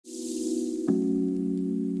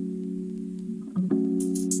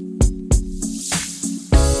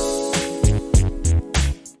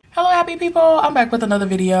happy people, I'm back with another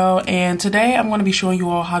video, and today I'm going to be showing you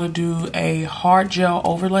all how to do a hard gel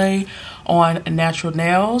overlay on natural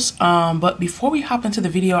nails. But before we hop into the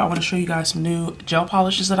video, I want to show you guys some new gel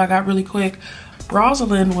polishes that I got really quick.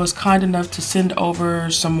 Rosalind was kind enough to send over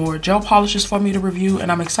some more gel polishes for me to review,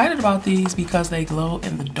 and I'm excited about these because they glow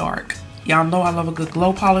in the dark. Y'all know I love a good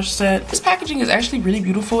glow polish set. This packaging is actually really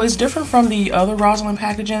beautiful. It's different from the other Rosalind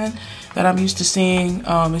packaging that I'm used to seeing.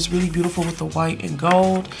 It's really beautiful with the white and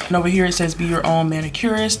gold. And over here it says be your own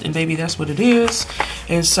manicurist, and baby, that's what it is.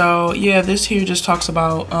 And so yeah, this here just talks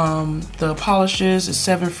about the polishes. It's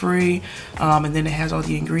 7 free, and then it has all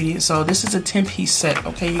the ingredients. So this is a 10-piece set,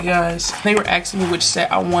 okay you guys? They were asking me which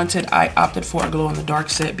set I wanted. I opted for a glow in the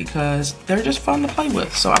dark set because they're just fun to play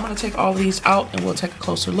with. So I'm gonna take all these out and we'll take a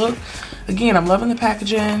closer look. Again, I'm loving the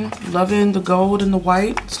packaging, loving the gold and the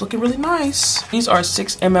white. It's looking really nice. These are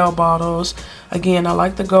 6 ml bottles. Again, I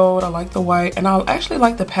like the gold, I like the white, and I actually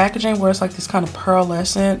like the packaging where it's like this kind of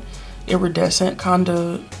pearlescent, iridescent kind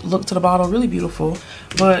of look to the bottle. Really beautiful.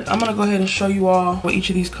 But I'm gonna go ahead and show you all what each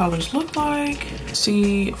of these colors look like.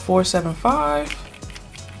 C475.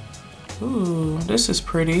 Ooh, this is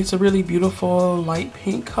pretty. It's a really beautiful light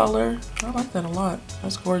pink color. I like that a lot.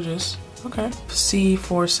 That's gorgeous. Okay.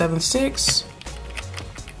 C476.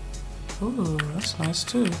 Ooh, that's nice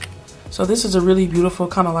too. So this is a really beautiful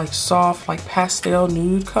kind of like soft, like pastel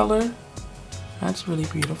nude color. That's really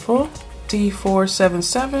beautiful.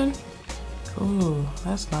 C477. Ooh,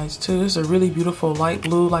 that's nice too. This is a really beautiful light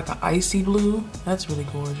blue, like an icy blue. That's really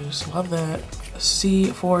gorgeous. Love that.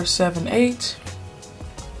 C478.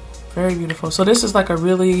 Very beautiful. So this is like a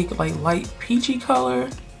really like light peachy color.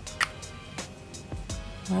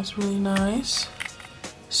 That's really nice.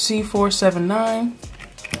 C479.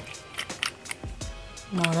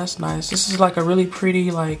 Oh, that's nice. This is like a really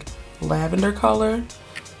pretty like lavender color.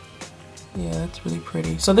 Yeah, that's really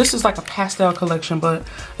pretty. So this is like a pastel collection, but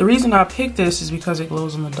the reason I picked this is because it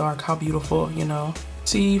glows in the dark. How beautiful, you know.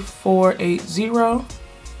 C480.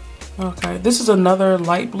 Okay, this is another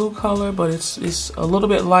light blue color, but it's a little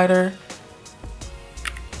bit lighter.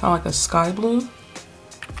 Kind of like a sky blue.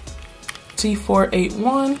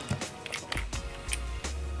 C481.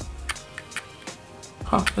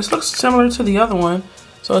 Huh, this looks similar to the other one.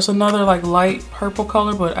 So it's another like light purple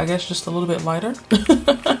color, but I guess just a little bit lighter.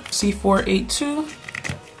 C482.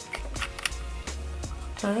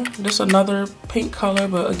 Okay, just another pink color,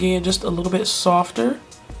 but again, just a little bit softer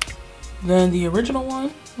than the original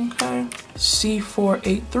one. Okay,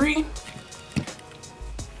 C483.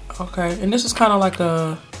 Okay, and this is kind of like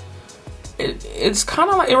a, it's kind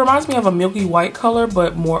of like, it reminds me of a milky white color,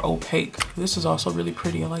 but more opaque. This is also really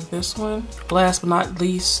pretty. I like this one. Last but not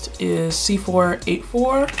least is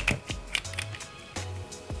C484.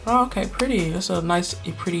 Oh, okay, pretty. It's a nice,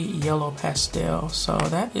 pretty yellow pastel. So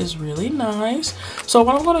that is really nice. So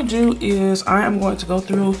what I'm going to do is I am going to go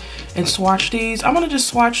through and swatch these. I'm going to just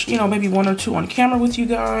swatch, you know, maybe 1 or 2 on camera with you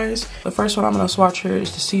guys. The first one I'm going to swatch here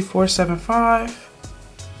is the C475.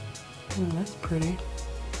 That's pretty.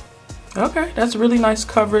 Okay, that's really nice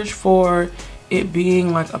coverage for it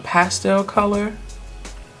being like a pastel color.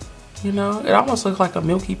 You know, it almost looks like a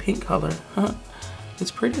milky pink color. Huh?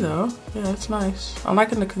 It's pretty though. Yeah, it's nice. I'm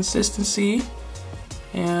liking the consistency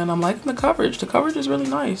and I'm liking the coverage. The coverage is really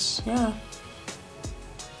nice. Yeah.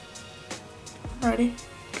 Alrighty.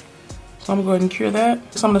 So I'm gonna go ahead and cure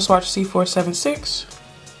that. So I'm gonna swatch C476.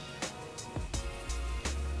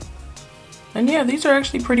 And yeah, these are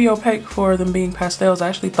actually pretty opaque for them being pastels. I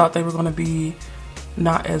actually thought they were going to be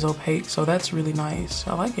not as opaque, so that's really nice.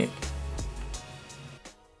 I like it.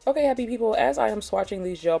 Okay, happy people, as I am swatching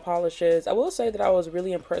these gel polishes, I will say that I was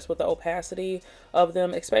really impressed with the opacity of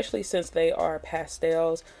them, especially since they are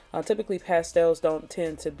pastels. Typically pastels don't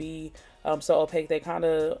tend to be so opaque. They kind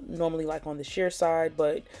of normally like on the sheer side,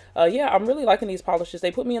 but yeah, I'm really liking these polishes.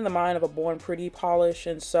 They put me in the mind of a Born Pretty polish,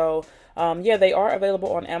 and so yeah, they are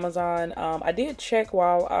available on Amazon. I did check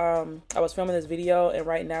while I was filming this video, and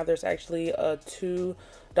right now there's actually a $2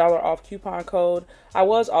 off coupon code. I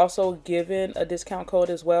was also given a discount code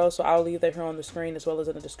as well, so I'll leave that here on the screen as well as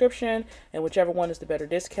in the description, and whichever one is the better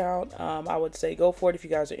discount, I would say go for it if you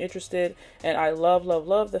guys are interested. And I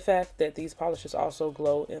love the fact that these polishes also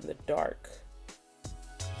glow in the dark.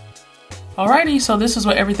 Alrighty, so this is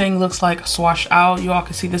what everything looks like swatched out. You all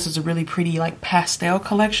can see this is a really pretty like pastel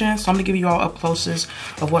collection. So I'm gonna give you all up closes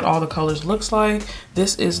of what all the colors looks like.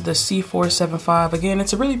 This is the C475. Again,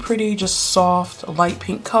 it's a really pretty, just soft, light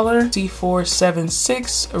pink color.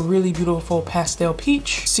 C476, a really beautiful pastel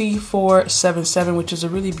peach. C477, which is a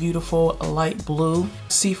really beautiful light blue.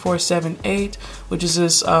 C478, which is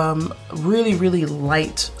this really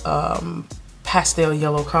light pastel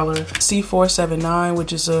yellow color. C479,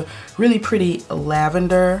 which is a really pretty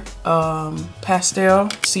lavender pastel.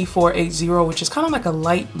 C480, which is kind of like a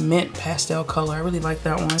light mint pastel color. I really like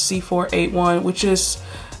that one. C481, which is,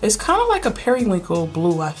 it's kind of like a periwinkle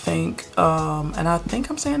blue, I think. And I think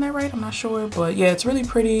I'm saying that right, I'm not sure. But yeah, it's really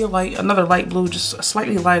pretty, like another light blue, just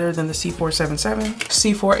slightly lighter than the C477.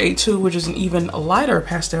 C482, which is an even lighter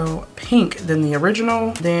pastel pink than the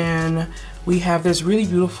original. Then we have this really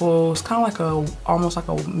beautiful, it's kind of like almost like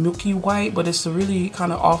a milky white, but it's a really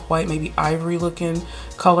kind of off-white, maybe ivory looking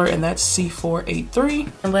color, and that's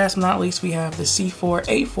C483. And last but not least, we have the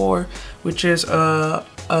C484, which is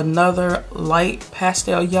another light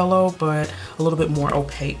pastel yellow, but a little bit more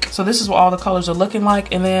opaque. So this is what all the colors are looking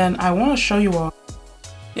like, and then I want to show you all.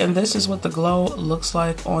 And this is what the glow looks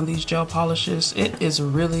like on these gel polishes. It is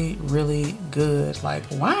really, really good. Like,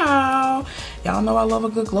 wow. Y'all know I love a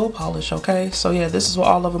good glow polish, okay? So yeah, this is what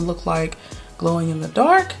all of them look like glowing in the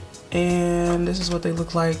dark. And this is what they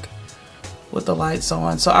look like with the lights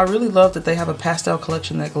on. So I really love that they have a pastel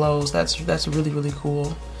collection that glows. That's really, really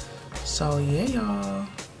cool. So yeah, y'all.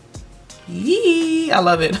 Yee, I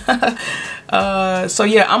love it. So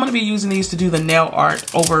yeah, I'm gonna be using these to do the nail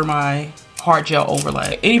art over my hard gel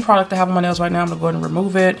overlay. Any product I have on my nails right now, I'm gonna go ahead and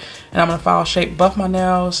remove it, and I'm gonna file shape buff my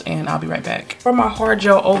nails, and I'll be right back. For my hard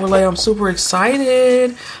gel overlay, I'm super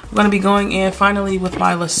excited. I'm gonna be going in finally with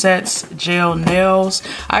my Lisette's gel nails.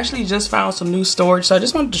 I actually just found some new storage, so I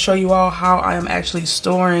just wanted to show you all how I am actually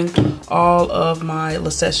storing all of my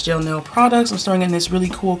Lisette's gel nail products. I'm storing in this really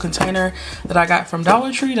cool container that I got from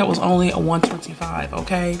Dollar Tree that was only a $1.25,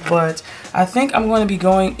 okay? But I think I'm going to be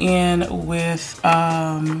going in with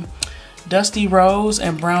Dusty Rose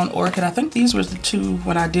and Brown Orchid. I think these were the two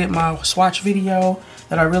when I did my swatch video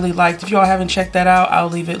that I really liked. If y'all haven't checked that out, I'll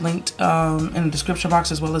leave it linked in the description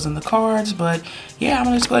box as well as in the cards. But yeah, I'm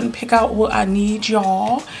gonna just go ahead and pick out what I need,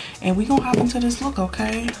 y'all, and we gonna hop into this look,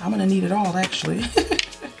 okay? I'm gonna need it all, actually.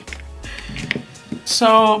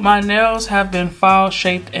 So my nails have been file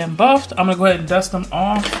shaped and buffed. I'm gonna go ahead and dust them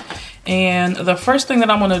off. And the first thing that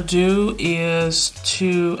I'm gonna do is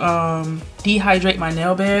to dehydrate my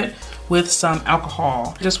nail bed with some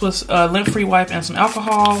alcohol. Just with a lint-free wipe and some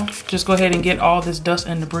alcohol. Just go ahead and get all this dust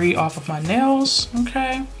and debris off of my nails,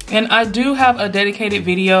 okay? And I do have a dedicated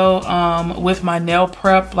video with my nail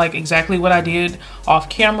prep, like exactly what I did off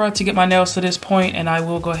camera to get my nails to this point, and I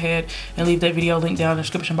will go ahead and leave that video linked down in the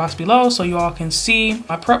description box below so you all can see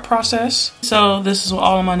my prep process. So this is what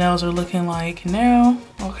all of my nails are looking like now,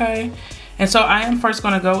 okay? And so I am first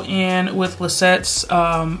gonna go in with Lisette's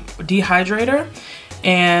dehydrator,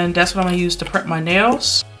 and that's what I'm gonna use to prep my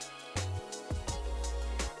nails.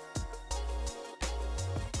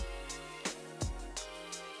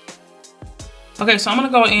 Okay, so I'm gonna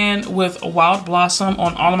go in with Wild Blossom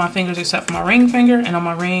on all of my fingers except for my ring finger, and on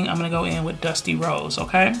my ring, I'm gonna go in with Dusty Rose,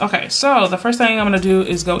 okay? Okay, so the first thing I'm gonna do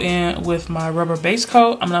is go in with my rubber base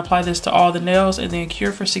coat. I'm gonna apply this to all the nails and then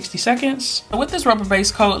cure for 60 seconds. With this rubber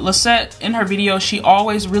base coat, Lisette, in her video, she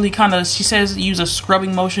always really she says use a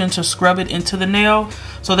scrubbing motion to scrub it into the nail.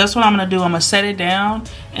 So that's what I'm gonna do. I'm gonna set it down,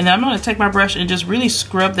 and then I'm gonna take my brush and just really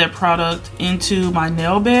scrub that product into my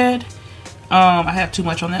nail bed. I have too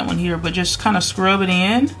much on that one here, but just kind of scrub it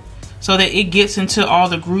in so that it gets into all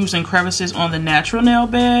the grooves and crevices on the natural nail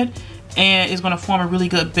bed, and it's going to form a really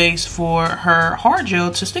good base for her hard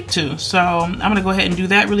gel to stick to. So I'm going to go ahead and do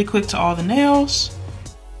that really quick to all the nails.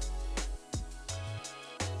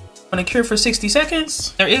 I'm going to cure for 60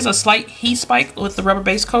 seconds. There is a slight heat spike with the rubber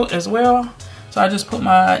base coat as well, so I just put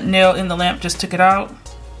my nail in the lamp, just took it out.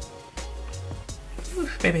 Ooh,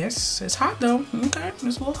 baby, it's hot though. Okay, it's a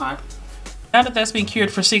little hot. Now that that's been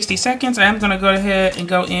cured for 60 seconds, I'm gonna go ahead and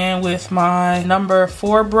go in with my number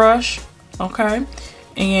 4 brush, okay?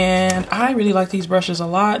 And I really like these brushes a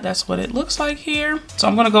lot. That's what it looks like here. So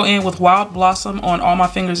I'm gonna go in with Wild Blossom on all my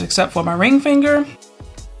fingers except for my ring finger.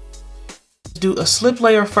 Do a slip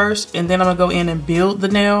layer first, and then I'm gonna go in and build the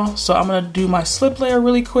nail. So I'm gonna do my slip layer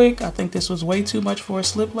really quick. I think this was way too much for a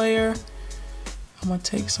slip layer. I'm gonna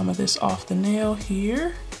take some of this off the nail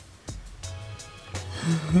here.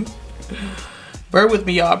 Bear with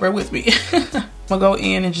me, y'all, bear with me. I'm gonna go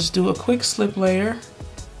in and just do a quick slip layer.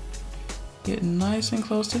 Get nice and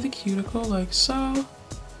close to the cuticle, like so.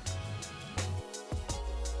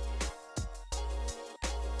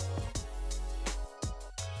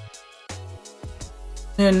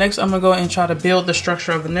 Then next, I'm gonna go and try to build the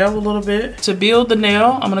structure of the nail a little bit. To build the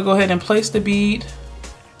nail, I'm gonna go ahead and place the bead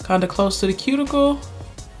kind of close to the cuticle.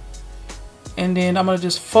 And then I'm gonna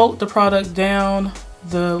just fold the product down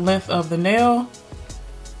the length of the nail.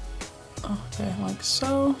 Okay, like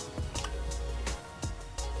so.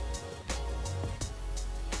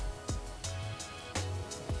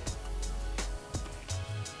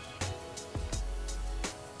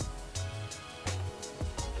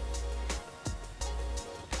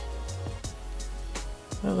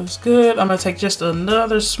 That looks good. I'm gonna take just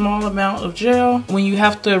another small amount of gel. When you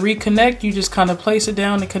have to reconnect, you just kind of place it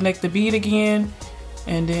down and connect the bead again,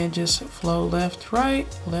 and then just flow left, right,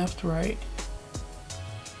 left, right.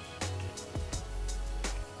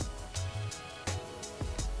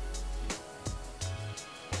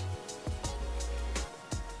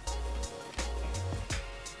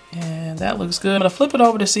 And that looks good. I'm gonna flip it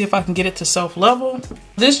over to see if I can get it to self-level.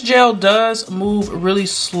 This gel does move really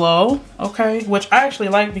slow, okay? Which I actually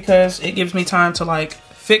like because it gives me time to like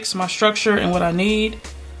fix my structure and what I need.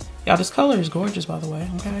 Y'all, this color is gorgeous, by the way,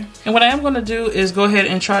 okay? And what I am gonna do is go ahead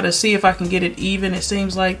and try to see if I can get it even. It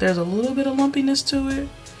seems like there's a little bit of lumpiness to it.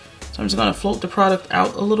 So I'm just gonna float the product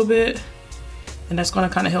out a little bit, and that's gonna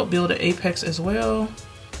kind of help build the apex as well.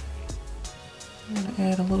 I'm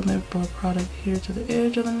gonna add a little bit more product here to the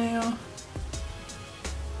edge of the nail,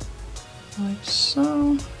 like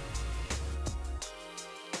so.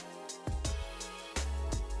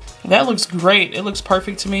 That looks great. It looks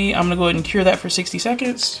perfect to me. I'm gonna go ahead and cure that for 60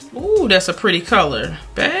 seconds. Ooh, that's a pretty color,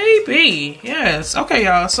 baby. Yes. Okay,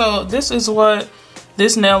 y'all. So this is what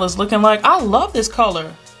this nail is looking like. I love this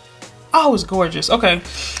color. Oh, it's gorgeous. Okay,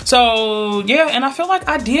 so yeah, and I feel like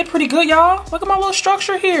I did pretty good, y'all. Look at my little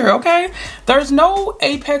structure here, okay? There's no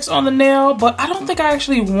apex on the nail, but I don't think I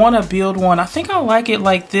actually want to build one. I think I like it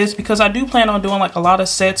like this because I do plan on doing like a lot of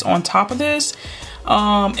sets on top of this.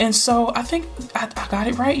 And so I think I got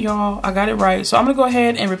it right, y'all. I got it right. So I'm gonna go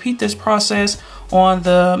ahead and repeat this process on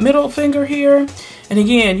the middle finger here. And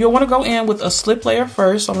again, you'll want to go in with a slip layer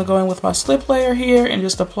first. So I'm gonna go in with my slip layer here and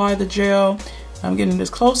just apply the gel. I'm getting as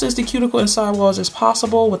close as the cuticle and sidewalls as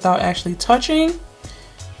possible without actually touching,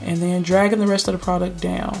 and then dragging the rest of the product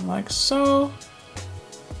down like so.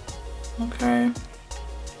 Okay.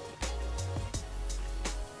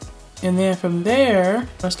 And then from there,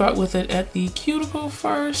 I'll start with it at the cuticle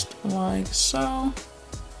first, like so. Oh,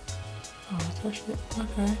 I touched it.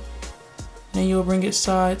 Okay. Then you'll bring it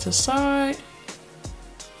side to side,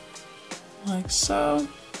 like so.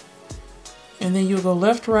 And then you'll go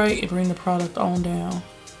left, right, and bring the product on down.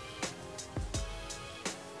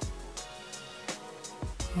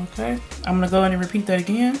 Okay, I'm gonna go in and repeat that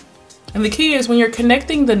again. And the key is when you're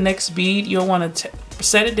connecting the next bead, you'll want to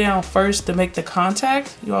set it down first to make the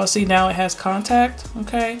contact. You all see now it has contact,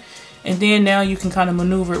 okay? And then now you can kind of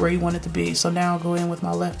maneuver it where you want it to be. So now I'll go in with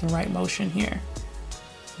my left and right motion here.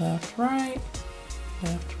 Left, right,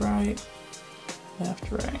 left, right,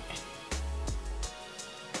 left, right.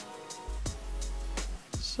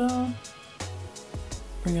 So,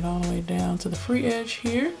 bring it all the way down to the free edge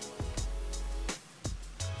here.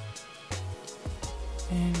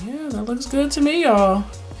 And yeah, that looks good to me, y'all.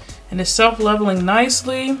 And it's self-leveling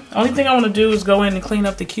nicely. Only thing I want to do is go in and clean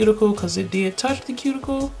up the cuticle because it did touch the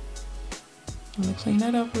cuticle. I'm gonna clean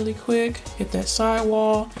that up really quick, hit that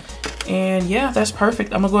sidewall. And yeah, that's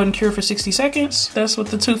perfect. I'm gonna go ahead and cure for 60 seconds. That's what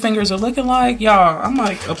the two fingers are looking like. Y'all, I'm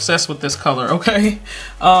like obsessed with this color, okay?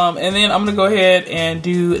 And then I'm gonna go ahead and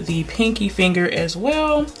do the pinky finger as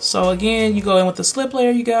well. So again, you go in with the slip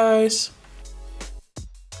layer, you guys.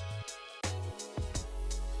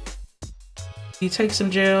 You take some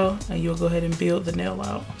gel and you'll go ahead and build the nail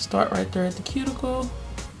out. Start right there at the cuticle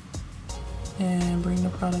and bring the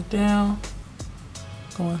product down,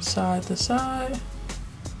 going side to side.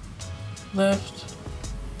 Left,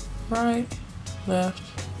 right, left,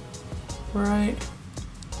 right,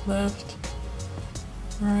 left,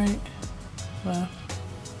 right, left,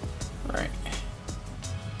 right.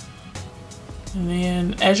 And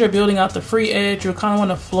then as you're building out the free edge, you'll kind of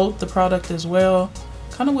want to float the product as well,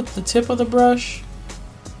 kind of with the tip of the brush.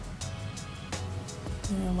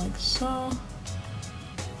 And like so.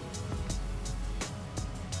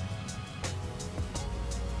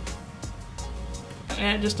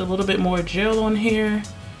 Add just a little bit more gel on here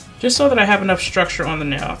just so that I have enough structure on the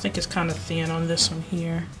nail. I think it's kind of thin on this one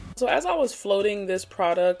here. So as I was floating this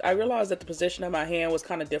product, I realized that the position of my hand was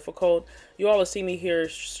kind of difficult. You all will see me here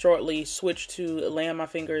shortly switch to land my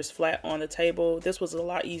fingers flat on the table. This was a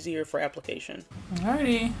lot easier for application.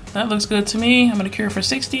 Alrighty, that looks good to me. I'm gonna cure for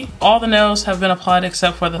 60. All the nails have been applied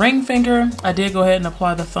except for the ring finger. I did go ahead and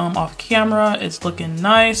apply the thumb off camera. It's looking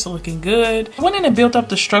nice, looking good. I went in and built up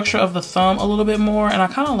the structure of the thumb a little bit more, and I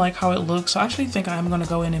kind of like how it looks. So I actually think I'm gonna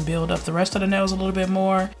go in and build up the rest of the nails a little bit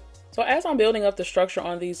more. So as I'm building up the structure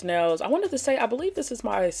on these nails, I wanted to say I believe this is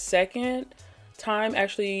my second time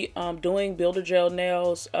actually doing builder gel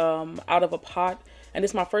nails out of a pot. And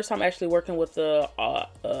it's my first time actually working with the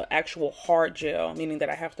actual hard gel, meaning that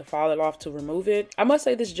I have to file it off to remove it. I must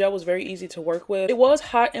say this gel was very easy to work with. It was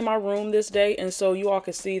hot in my room this day, and so you all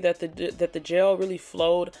could see that the gel really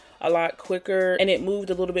flowed a lot quicker and it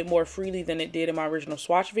moved a little bit more freely than it did in my original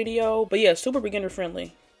swatch video. But yeah, super beginner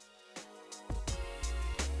friendly.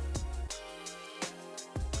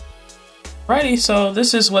 Alrighty, so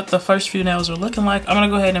this is what the first few nails are looking like. I'm gonna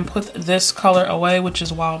go ahead and put this color away, which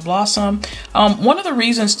is Wild Blossom. One of the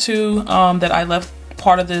reasons too that I left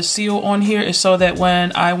part of the seal on here is so that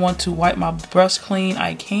when I want to wipe my brush clean,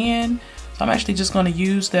 I can. So I'm actually just gonna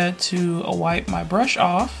use that to wipe my brush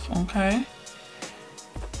off, okay?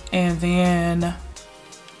 And then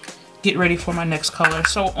get ready for my next color.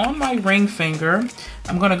 So on my ring finger,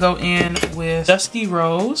 I'm gonna go in with Dusty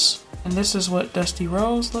Rose. And this is what Dusty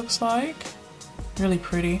Rose looks like. Really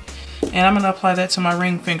pretty. And I'm gonna apply that to my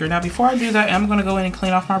ring finger. Now before I do that, I'm gonna go in and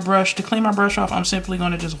clean off my brush. To clean my brush off, I'm simply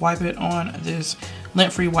gonna just wipe it on this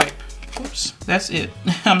lint-free wipe. Oops, that's it.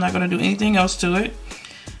 I'm not gonna do anything else to it.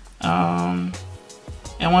 And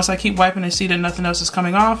once I keep wiping and see that nothing else is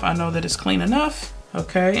coming off, I know that it's clean enough.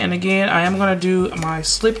 Okay, and again, I am gonna do my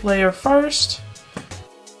slip layer first.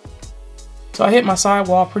 So I hit my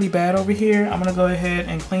sidewall pretty bad over here. I'm gonna go ahead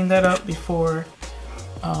and clean that up before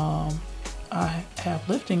I have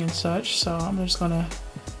lifting and such. So I'm just gonna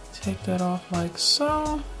take that off like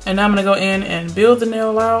so. And now I'm gonna go in and build the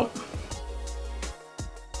nail out.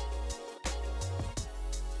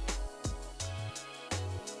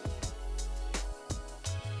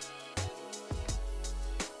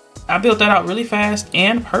 I built that out really fast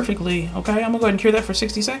and perfectly. Okay, I'm gonna go ahead and cure that for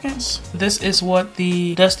 60 seconds. This is what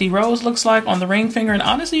the Dusty Rose looks like on the ring finger. And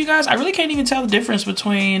honestly, you guys, I really can't even tell the difference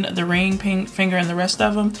between the ring finger and the rest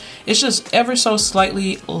of them. It's just ever so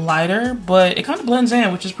slightly lighter, but it kind of blends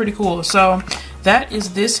in, which is pretty cool. So that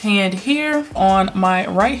is this hand here. On my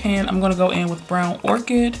right hand, I'm gonna go in with Brown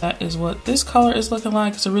Orchid. That is what this color is looking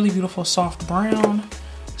like. It's a really beautiful soft brown.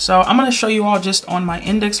 So I'm gonna show you all just on my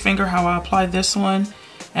index finger how I apply this one.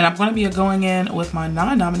 And I'm going to be going in with my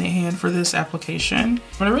non-dominant hand for this application.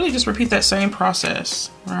 I'm going to really just repeat that same process.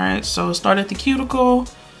 All right, so start at the cuticle,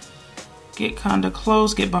 get kind of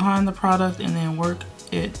close, get behind the product, and then work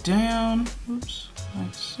it down. Oops,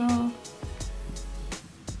 like so.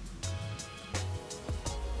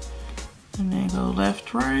 And then go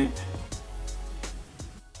left, right.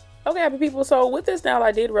 Okay, happy people, so with this nail,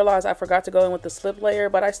 I did realize I forgot to go in with the slip layer,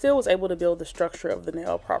 but I still was able to build the structure of the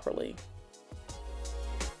nail properly.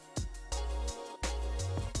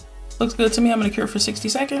 Looks good to me. I'm gonna cure it for 60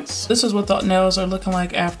 seconds. This is what the nails are looking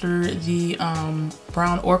like after the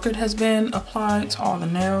Brown Orchid has been applied to all the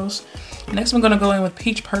nails. Next, I'm gonna go in with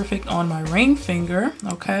Peach Perfect on my ring finger,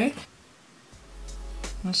 okay?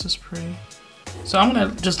 This is pretty. So I'm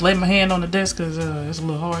gonna just lay my hand on the desk because it's a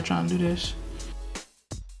little hard trying to do this.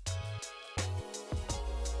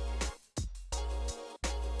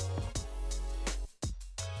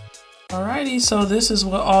 Alrighty, so this is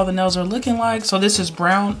what all the nails are looking like. So this is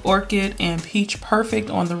Brown Orchid and Peach Perfect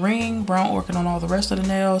on the ring, Brown Orchid on all the rest of the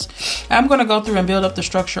nails. I'm gonna go through and build up the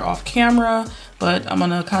structure off camera, but I'm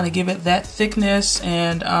gonna kind of give it that thickness.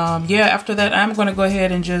 And yeah, after that, I'm gonna go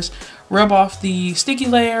ahead and just rub off the sticky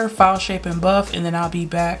layer, file shape and buff, and then I'll be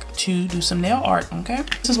back to do some nail art, okay?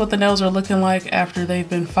 This is what the nails are looking like after they've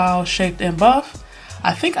been file shaped and buff.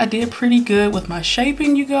 I think I did pretty good with my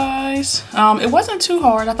shaping, you guys. It wasn't too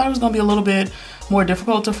hard. I thought it was gonna be a little bit more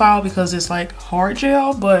difficult to file because it's like hard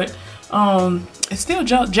gel, but it's still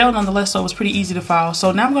gel nonetheless, so it was pretty easy to file.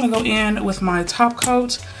 So now I'm gonna go in with my top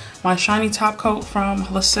coat, my shiny top coat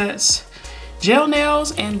from Lisette's gel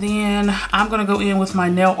nails, and then I'm gonna go in with my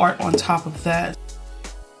nail art on top of that.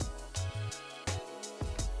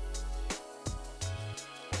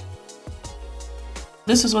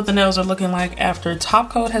 This is what the nails are looking like after top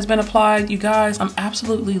coat has been applied. You guys, I'm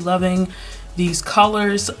absolutely loving these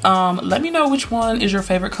colors. Let me know which one is your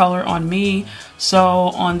favorite color on me. So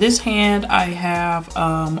on this hand, I have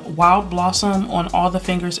Wild Blossom on all the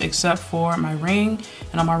fingers except for my ring.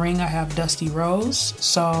 And on my ring, I have Dusty Rose.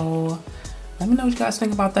 So let me know what you guys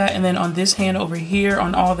think about that. And then on this hand over here,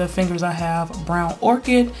 on all the fingers, I have Brown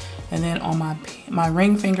Orchid. And then on my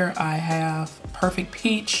ring finger, I have Perfect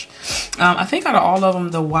Peach. I think out of all of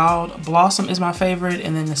them, the Wild Blossom is my favorite,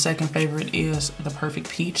 and then the second favorite is the Perfect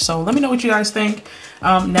Peach. So let me know what you guys think.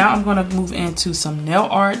 Now I'm going to move into some nail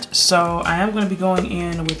art. So I am going to be going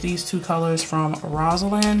in with these two colors from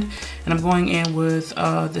Rosalind, and I'm going in with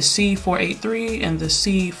the C483 and the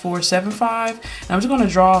C475. And I'm just going to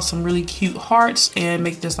draw some really cute hearts and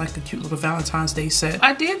make this like a cute little Valentine's Day set.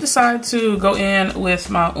 I did decide to go in with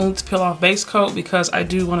my Peel Off base coat because I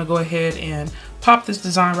do want to go ahead and pop this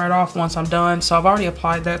design right off once I'm done. So I've already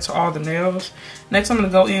applied that to all the nails. Next, I'm gonna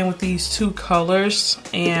go in with these two colors,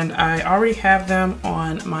 and I already have them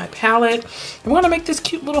on my palette. I'm gonna make this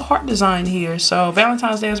cute little heart design here. So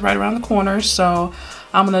Valentine's Day is right around the corner, so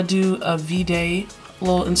I'm gonna do a V-Day,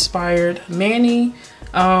 little inspired mani.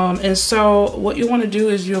 And so what you want to do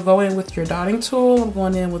is you'll go in with your dotting tool. I'm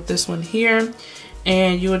going in with this one here,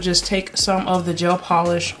 and you will just take some of the gel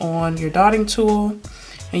polish on your dotting tool,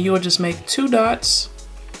 and you will just make 2 dots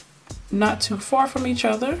not too far from each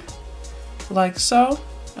other, like so.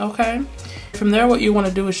 Okay, from there what you want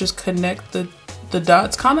to do is just connect the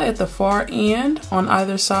dots kind of at the far end on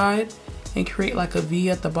either side and create like a V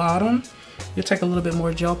at the bottom. You'll take a little bit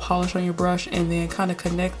more gel polish on your brush and then kind of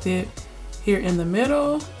connect it here in the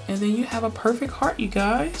middle, and then you have a perfect heart, you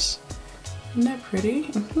guys. Isn't that pretty?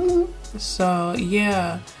 So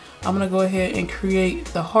yeah, I'm gonna go ahead and create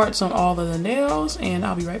the hearts on all of the nails, and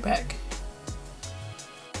I'll be right back.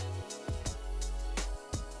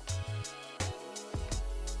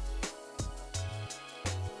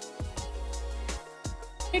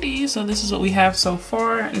 So this is what we have so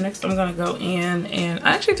far. Next I'm gonna go in, and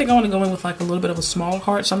I actually think I want to go in with like a little bit of a small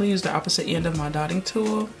heart, so I'm gonna use the opposite end of my dotting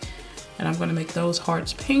tool, and I'm gonna make those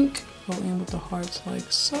hearts pink. Go in with the hearts like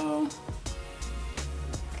so,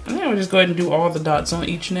 and then I'll just go ahead and do all the dots on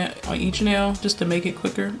each nail just to make it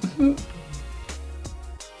quicker.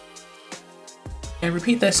 And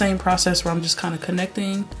repeat that same process where I'm just kind of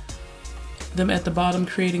connecting them at the bottom,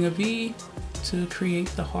 creating a V to create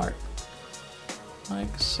the heart.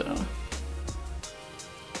 Like so.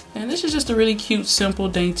 And this is just a really cute, simple,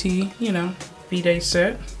 dainty, you know, V-Day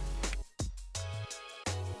set.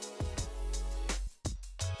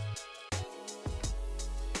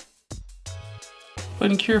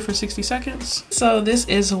 Put in cure for 60 seconds. So this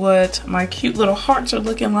is what my cute little hearts are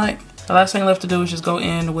looking like. The last thing left to do is just go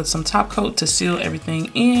in with some top coat to seal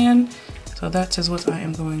everything in. So that is what I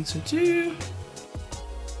am going to do.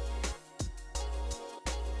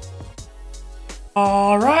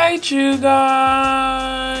 All right, you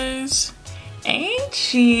guys. Ain't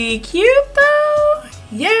she cute though?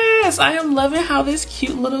 Yes, I am loving how this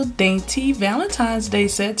cute little dainty Valentine's Day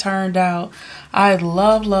set turned out. I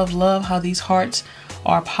love, love, love how these hearts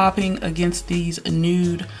are popping against these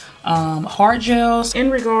nude heart gels.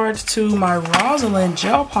 In regards to my Rosalind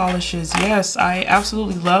gel polishes, yes, I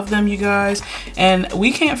absolutely love them, you guys. And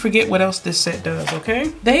we can't forget what else this set does,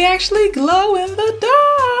 okay? They actually glow in the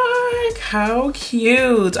dark. How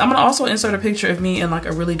cute. I'm gonna also insert a picture of me in like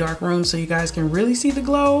a really dark room so you guys can really see the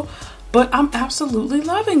glow. But I'm absolutely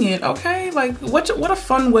loving it, okay? Like, what a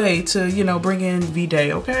fun way to, you know, bring in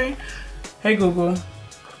V-Day, okay? Hey Google,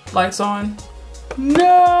 lights on.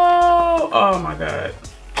 No! Oh my God.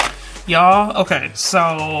 Y'all, okay, so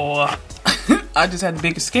I just had the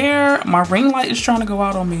biggest scare. My ring light is trying to go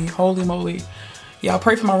out on me. Holy moly. Y'all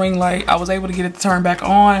pray for my ring light. I was able to get it to turn back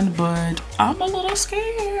on, but I'm a little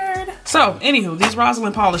scared. So, anywho, these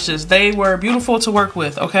Rosalind polishes, they were beautiful to work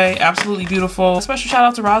with, okay? Absolutely beautiful. Special shout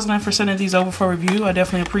out to Rosalind for sending these over for review. I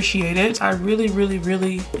definitely appreciate it. I really, really,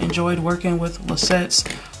 really enjoyed working with Lisette's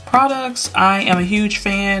products. I am a huge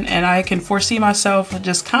fan, and I can foresee myself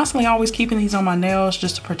just constantly always keeping these on my nails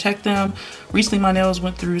just to protect them. Recently my nails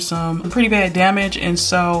went through some pretty bad damage, and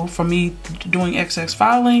so for me doing XX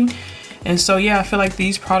filing, and so yeah, I feel like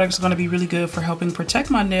these products are going to be really good for helping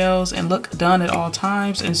protect my nails and look done at all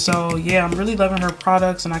times. And so yeah, I'm really loving her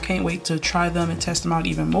products, and I can't wait to try them and test them out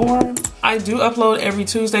even more. I do upload every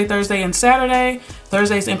Tuesday, Thursday, and Saturday.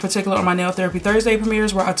 Thursdays in particular are my Nail Therapy Thursday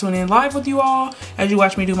premieres, where I tune in live with you all as you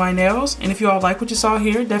watch me do my nails. And if you all like what you saw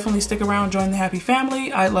here, definitely stick around, join the happy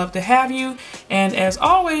family. I'd love to have you. And as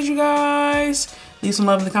always, you guys, leave some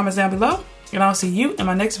love in the comments down below, and I'll see you in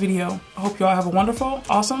my next video. I hope you all have a wonderful,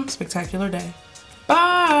 awesome, spectacular day.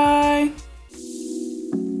 Bye!